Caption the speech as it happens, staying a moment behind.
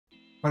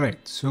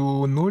Alright, so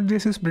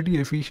NodeJS is pretty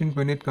efficient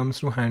when it comes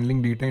to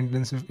handling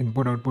data-intensive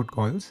input-output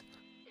calls,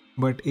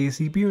 but a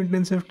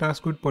CPU-intensive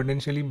task could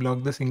potentially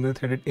block the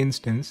single-threaded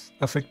instance,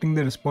 affecting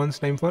the response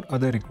time for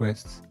other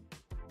requests.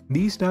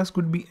 These tasks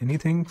could be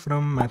anything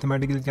from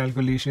mathematical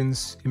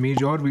calculations,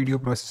 image or video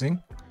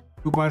processing,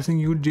 to parsing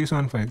huge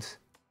JSON files.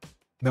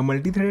 The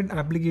multi-threaded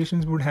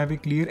applications would have a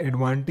clear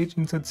advantage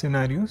in such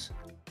scenarios,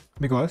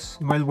 because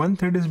while one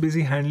thread is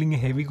busy handling a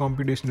heavy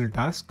computational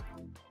task,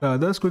 the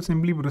others could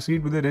simply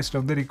proceed with the rest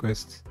of the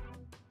requests.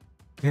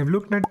 We have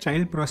looked at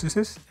child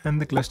processes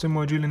and the cluster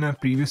module in our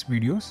previous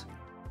videos.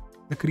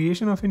 The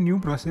creation of a new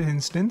process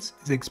instance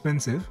is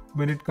expensive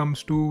when it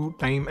comes to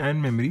time and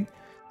memory,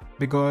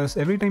 because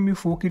every time you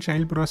fork a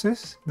child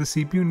process, the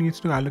CPU needs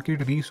to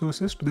allocate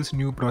resources to this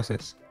new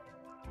process.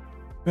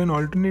 So an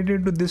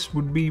alternative to this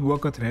would be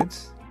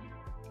workerthreads.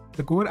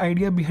 The core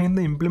idea behind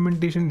the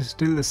implementation is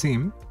still the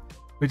same,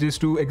 which is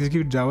to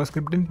execute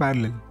JavaScript in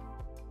parallel.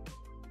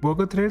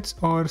 Workerthreads,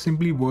 or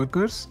simply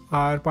workers,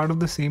 are part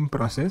of the same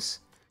process.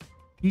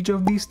 Each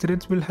of these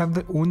threads will have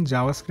their own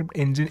JavaScript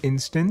engine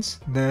instance,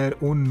 their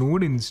own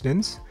node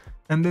instance,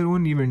 and their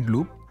own event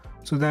loop,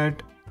 so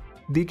that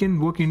they can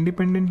work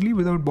independently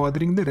without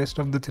bothering the rest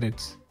of the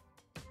threads.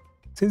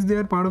 Since they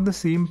are part of the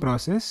same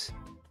process,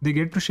 they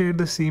get to share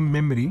the same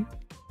memory,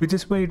 which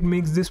is why it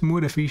makes this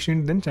more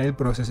efficient than child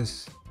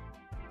processes.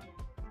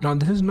 Now,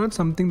 this is not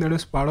something that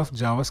is part of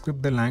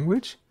JavaScript, the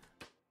language.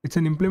 It's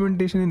an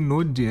implementation in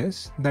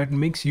NodeJS that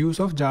makes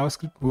use of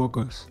JavaScript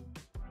workers.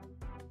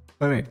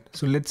 Alright,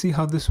 so let's see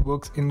how this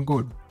works in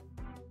code.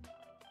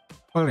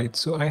 Alright,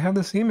 so I have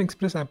the same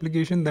Express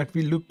application that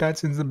we looked at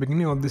since the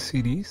beginning of this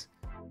series.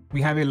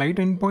 We have a light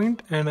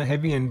endpoint and a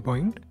heavy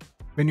endpoint.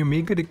 When you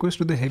make a request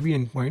to the heavy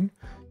endpoint,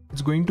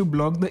 it's going to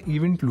block the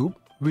event loop,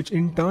 which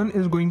in turn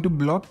is going to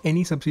block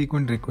any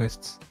subsequent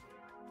requests.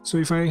 So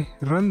if I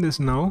run this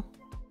now,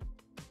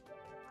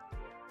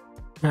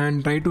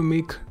 and try to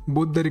make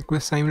both the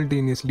requests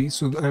simultaneously.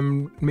 So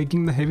I'm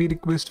making the heavy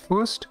request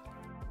first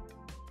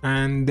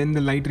and then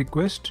the light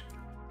request.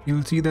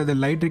 You'll see that the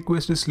light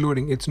request is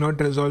loading. It's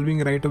not resolving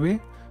right away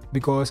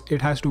because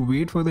it has to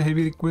wait for the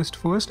heavy request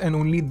first, and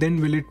only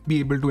then will it be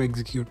able to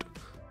execute.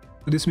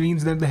 So this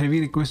means that the heavy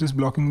request is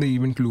blocking the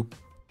event loop.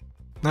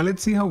 Now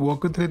let's see how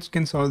workerthreads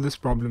can solve this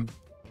problem.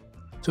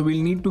 So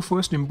we'll need to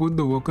first import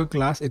the worker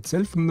class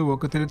itself from the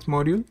workerthreads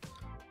module,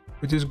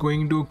 which is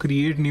going to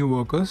create new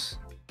workers.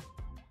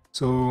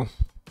 So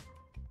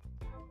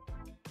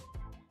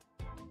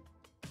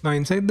now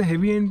inside the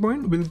heavy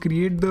endpoint, we'll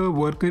create the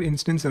worker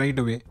instance right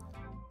away.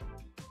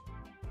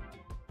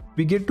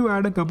 We get to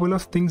add a couple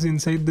of things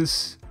inside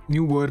this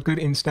new worker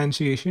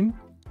instantiation.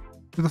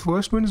 So the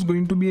first one is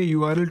going to be a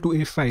URL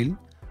to a file.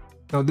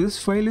 Now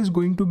this file is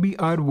going to be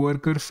our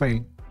worker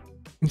file.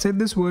 Inside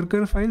this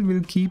worker file,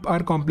 we'll keep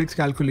our complex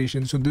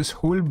calculations. So this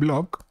whole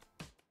block,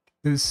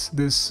 this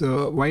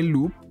while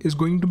loop is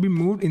going to be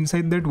moved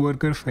inside that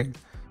worker file.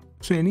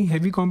 So any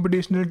heavy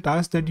computational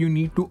task that you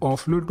need to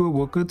offload to a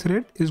worker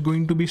thread is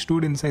going to be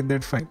stored inside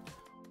that file.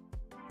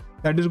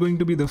 That is going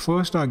to be the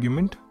first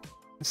argument.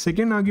 The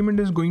second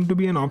argument is going to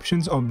be an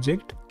options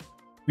object.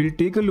 We'll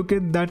take a look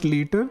at that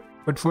later,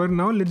 but for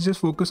now, let's just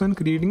focus on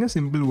creating a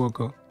simple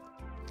worker.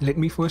 Let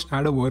me first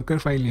add a worker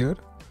file here.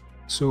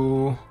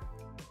 So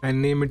I'll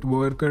name it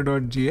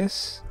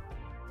worker.js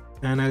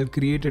and I'll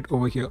create it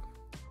over here.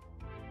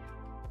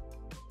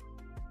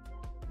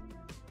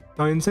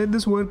 Now inside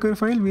this worker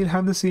file, we'll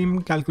have the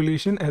same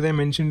calculation as I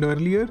mentioned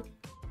earlier.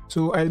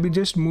 So I'll be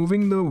just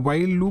moving the while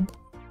loop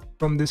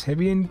from this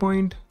heavy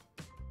endpoint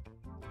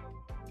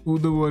to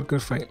the worker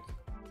file.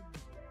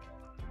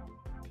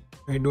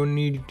 I don't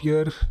need it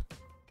here.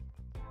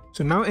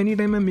 So now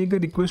anytime I make a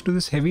request to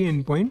this heavy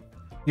endpoint,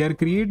 we are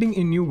creating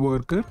a new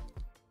worker,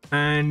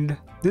 and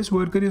this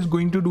worker is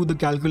going to do the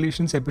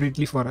calculation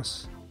separately for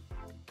us.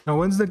 Now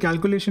once the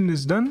calculation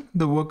is done,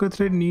 the worker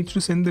thread needs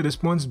to send the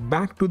response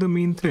back to the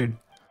main thread.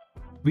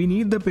 We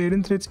need the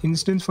parent threads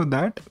instance for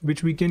that,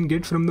 which we can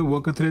get from the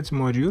workerthreads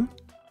module.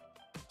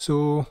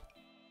 So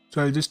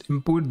I'll just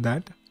import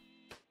that.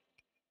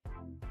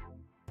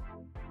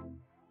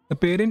 The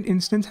parent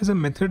instance has a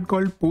method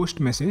called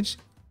postMessage.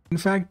 In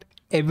fact,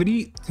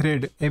 every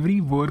thread,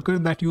 every worker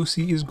that you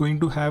see is going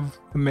to have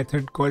a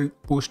method called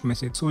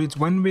postMessage. So it's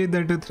one way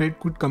that a thread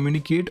could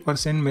communicate or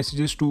send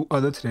messages to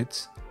other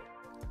threads.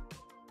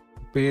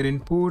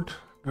 Parent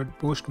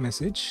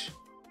port.postMessage,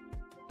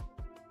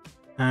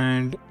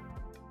 and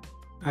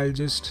I'll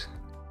just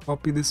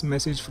copy this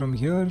message from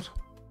here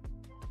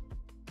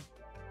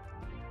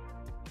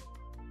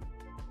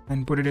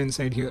and put it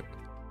inside here.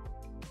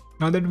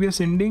 Now that we are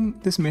sending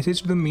this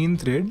message to the main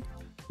thread,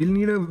 we'll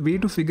need a way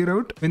to figure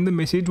out when the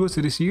message was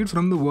received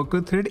from the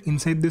worker thread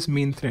inside this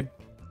main thread.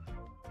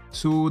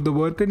 So the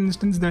worker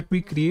instance that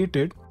we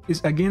created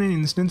is again an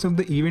instance of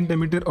the event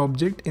emitter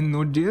object in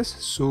Node.js.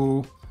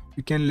 So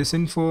you can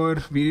listen for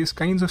various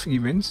kinds of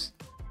events.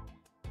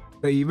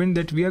 The event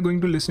that we are going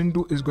to listen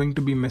to is going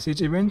to be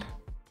message event,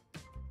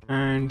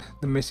 and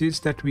the message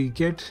that we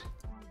get,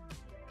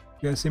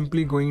 we are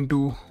simply going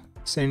to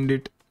send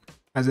it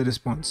as a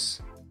response.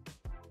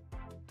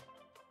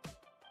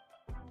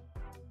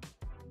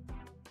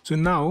 So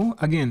now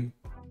again,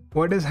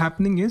 what is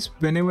happening is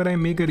whenever I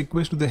make a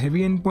request to the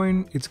heavy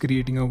endpoint, it's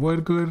creating a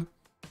worker.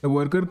 The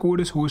worker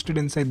code is hosted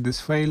inside this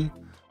file.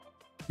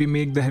 We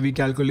make the heavy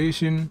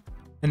calculation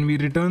and we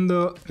return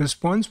the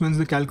response once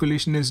the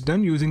calculation is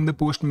done using the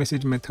post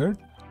message method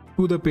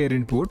to the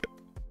parent port.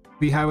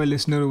 We have a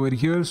listener over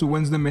here, so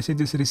once the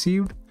message is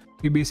received,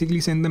 we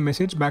basically send the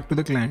message back to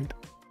the client.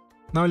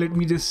 Now let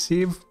me just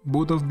save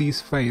both of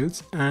these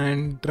files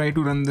and try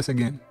to run this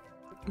again.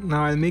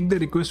 Now I'll make the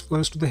request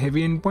first to the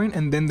heavy endpoint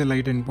and then the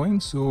light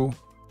endpoint. So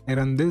I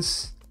run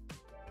this.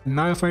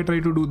 Now if I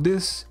try to do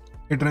this,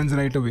 it runs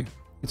right away.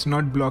 It's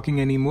not blocking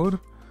anymore.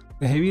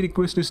 The heavy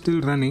request is still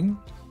running,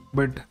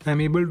 but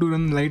I'm able to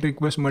run light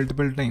request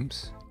multiple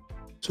times.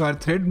 So our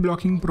thread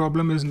blocking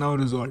problem is now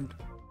resolved.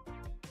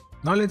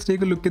 Now let's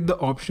take a look at the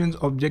options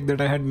object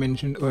that I had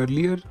mentioned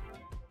earlier.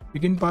 You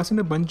can pass in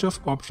a bunch of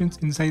options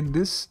inside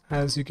this,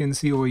 as you can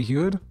see over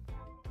here.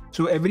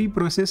 So every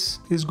process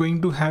is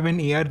going to have an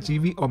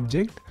argv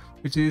object,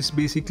 which is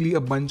basically a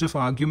bunch of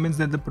arguments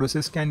that the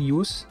process can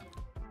use.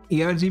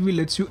 Argv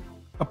lets you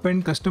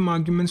append custom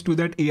arguments to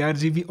that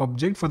argv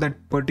object for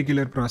that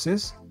particular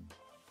process.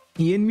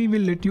 env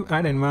will let you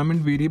add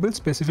environment variables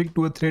specific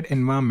to a thread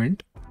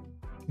environment.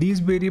 These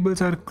variables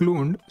are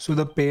cloned, so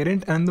the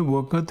parent and the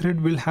worker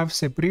thread will have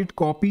separate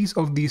copies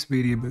of these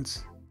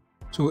variables.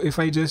 So if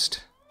I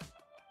just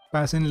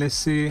pass in, let's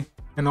say,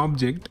 an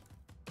object,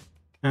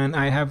 and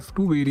I have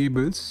two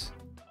variables,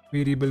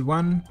 variable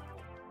 1,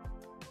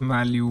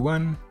 value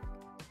 1,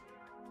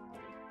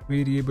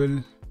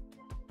 variable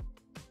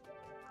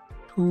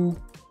 2,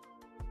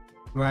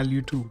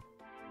 value 2.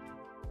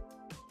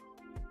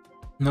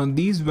 Now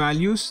these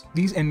values,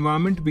 these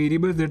environment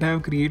variables that I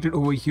have created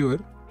over here,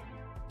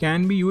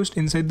 can be used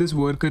inside this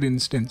worker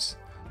instance.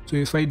 So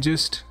if I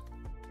just,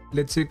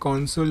 let's say,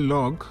 console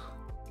log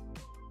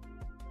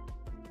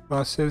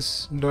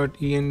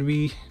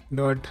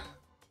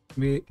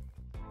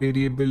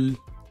process.env.variable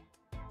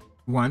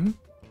 1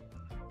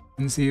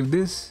 and save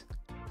this.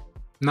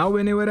 Now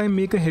whenever I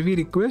make a heavy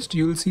request,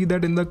 you'll see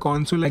that in the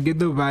console I get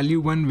the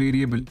value 1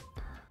 variable.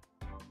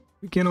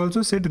 We can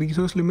also set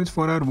resource limits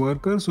for our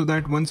worker so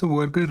that once a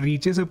worker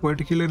reaches a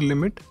particular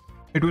limit,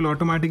 it will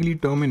automatically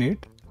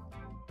terminate.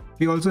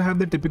 We also have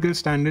the typical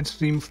standard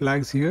stream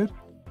flags here.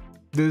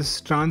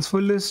 This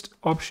transfer list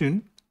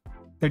option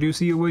that you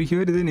see over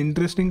here is an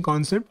interesting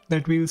concept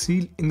that we'll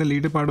see in the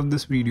later part of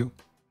this video.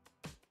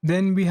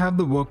 Then we have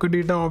the worker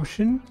data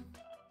option.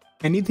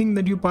 Anything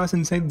that you pass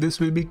inside this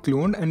will be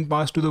cloned and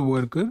passed to the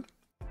worker.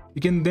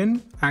 You can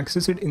then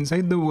access it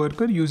inside the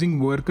worker using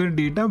worker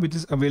data, which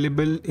is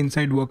available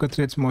inside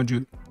workerthreads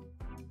module.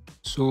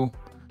 So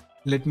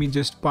let me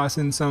just pass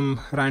in some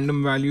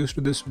random values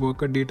to this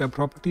worker data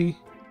property.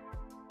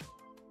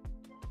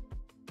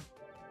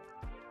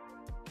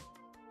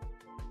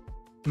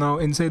 Now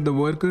inside the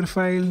worker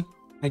file,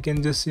 I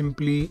can just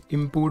simply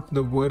import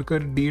the worker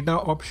data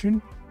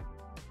option,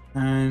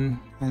 and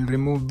I'll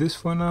remove this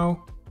for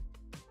now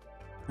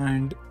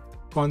and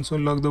console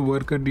log the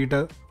worker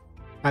data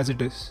as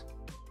it is.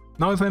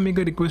 Now if I make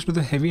a request to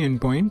the heavy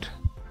endpoint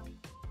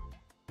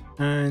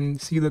and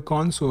see the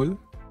console,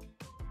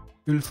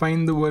 you'll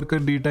find the worker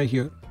data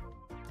here.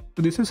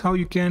 So this is how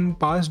you can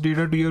pass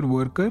data to your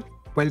worker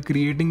while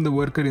creating the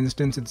worker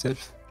instance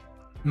itself.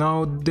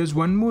 Now there's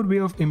one more way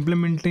of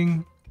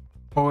implementing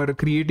or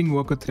creating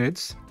worker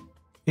threads.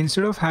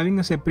 Instead of having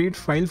a separate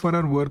file for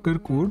our worker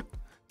code,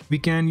 we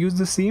can use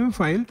the same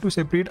file to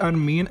separate our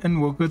main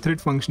and worker thread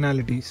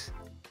functionalities.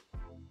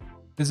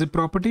 There's a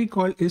property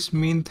called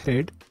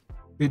isMainThread,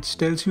 which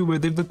tells you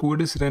whether the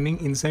code is running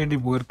inside a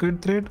worker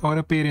thread or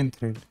a parent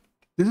thread.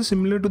 This is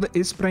similar to the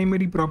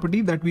isPrimary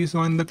property that we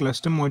saw in the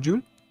cluster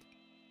module.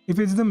 If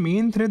it's the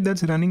main thread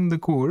that's running the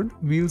code,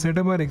 we'll set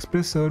up our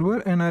Express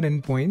server and our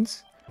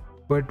endpoints.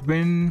 But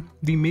when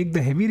we make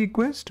the heavy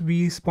request,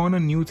 we spawn a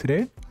new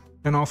thread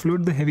and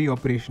offload the heavy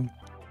operation.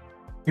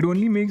 It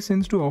only makes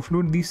sense to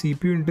offload these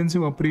CPU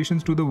intensive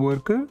operations to the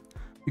worker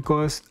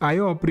because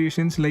IO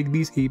operations like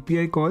these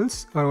API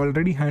calls are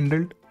already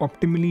handled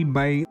optimally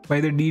by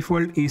the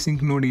default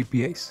async node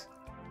APIs.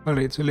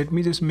 Alright, so let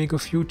me just make a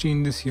few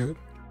changes here.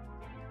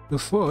 The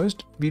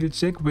first, we'll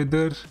check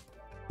whether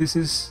this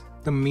is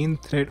the main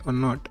thread or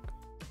not.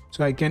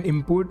 So I can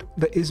import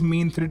the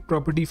isMainThread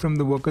property from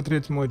the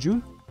workerthreads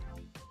module.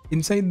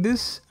 Inside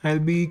this, I'll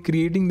be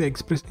creating the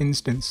Express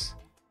instance.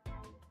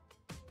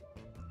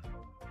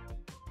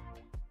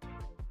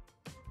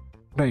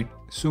 Right,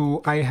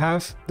 so I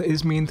have the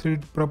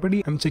isMainThread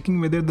property. I'm checking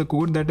whether the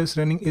code that is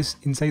running is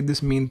inside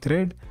this main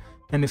thread.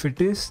 And if it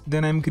is,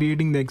 then I'm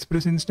creating the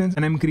Express instance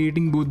and I'm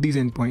creating both these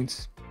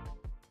endpoints.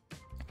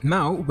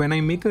 Now, when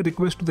I make a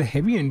request to the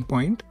heavy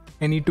endpoint,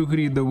 I need to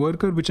create the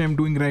worker, which I'm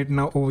doing right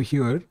now over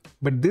here.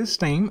 But this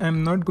time,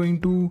 I'm not going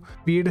to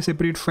create a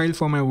separate file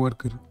for my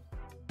worker.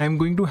 I'm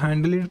going to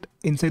handle it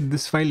inside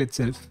this file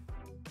itself.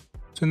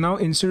 So now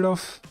instead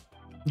of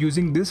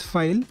using this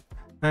file,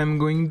 I'm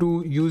going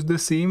to use the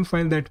same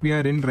file that we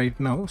are in right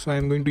now. So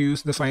I'm going to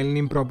use the file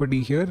name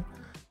property here.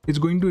 It's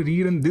going to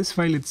rerun this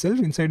file itself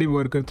inside a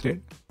worker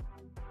thread.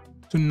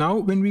 So now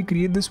when we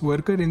create this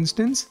worker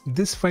instance,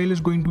 this file is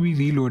going to be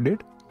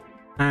reloaded,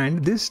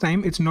 and this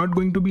time it's not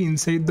going to be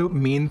inside the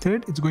main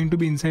thread, it's going to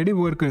be inside a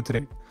worker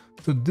thread.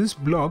 So this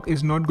block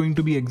is not going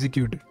to be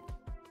executed.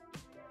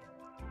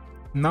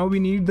 Now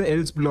we need the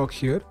else block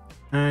here,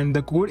 and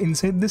the code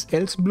inside this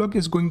else block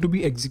is going to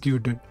be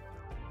executed.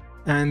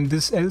 And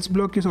this else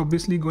block is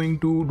obviously going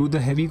to do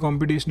the heavy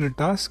computational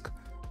task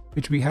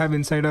which we have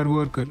inside our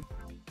worker.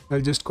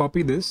 I'll just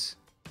copy this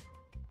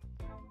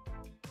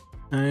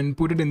and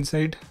put it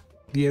inside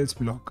the else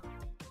block.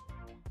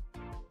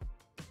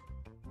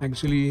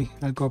 Actually,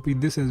 I'll copy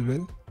this as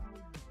well.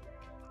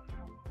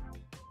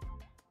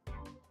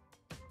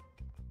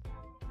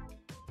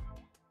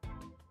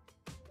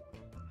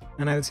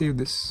 And I'll save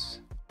this.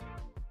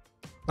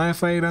 Now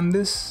if I run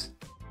this,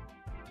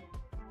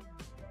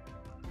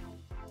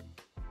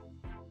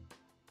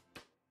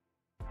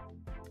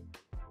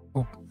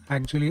 oh,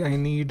 actually I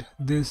need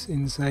this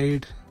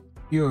inside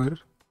here.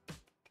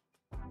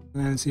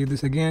 And I'll save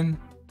this again.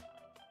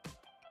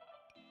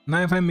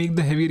 Now if I make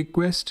the heavy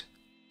request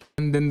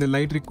and then the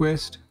light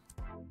request,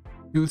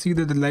 you'll see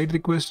that the light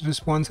request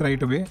responds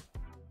right away.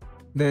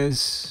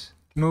 There's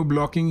no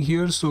blocking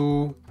here,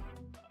 so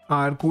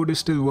our code is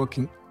still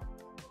working.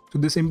 So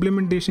this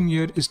implementation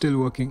here is still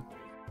working.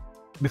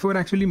 Before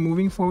actually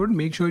moving forward,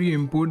 make sure you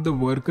import the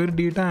worker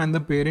data and the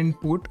parent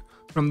port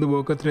from the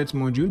worker threads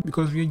module,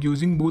 because we are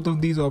using both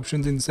of these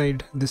options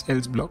inside this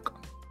else block.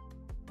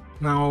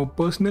 Now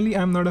personally,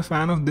 I'm not a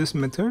fan of this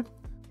method.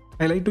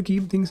 I like to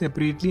keep things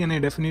separately, and I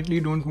definitely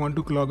don't want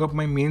to clog up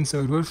my main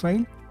server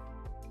file.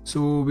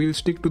 So we'll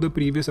stick to the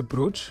previous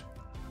approach.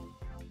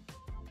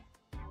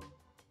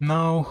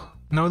 Now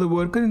the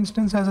worker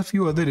instance has a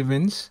few other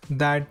events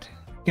that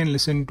you can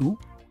listen to.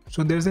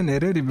 So there's an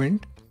error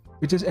event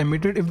which is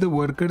emitted if the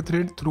worker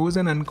thread throws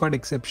an uncaught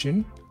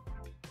exception.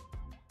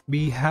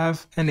 We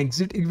have an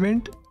exit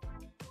event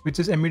which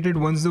is emitted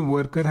once the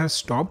worker has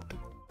stopped.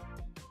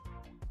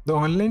 The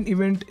online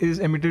event is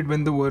emitted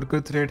when the worker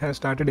thread has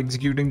started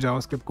executing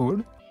JavaScript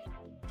code.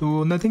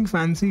 So nothing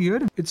fancy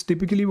here, it's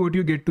typically what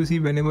you get to see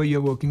whenever you're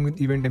working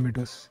with event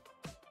emitters.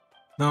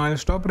 Now I'll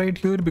stop right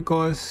here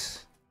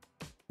because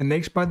the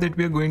next part that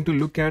we are going to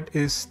look at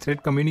is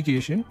thread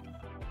communication.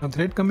 Now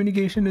thread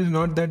communication is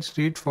not that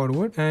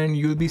straightforward, and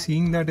you'll be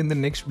seeing that in the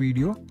next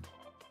video.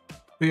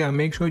 So yeah,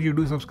 make sure you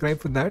do subscribe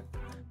for that.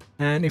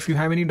 And if you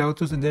have any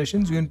doubts or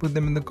suggestions, you can put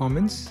them in the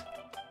comments.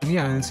 And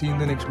yeah, I'll see you in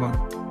the next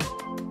one.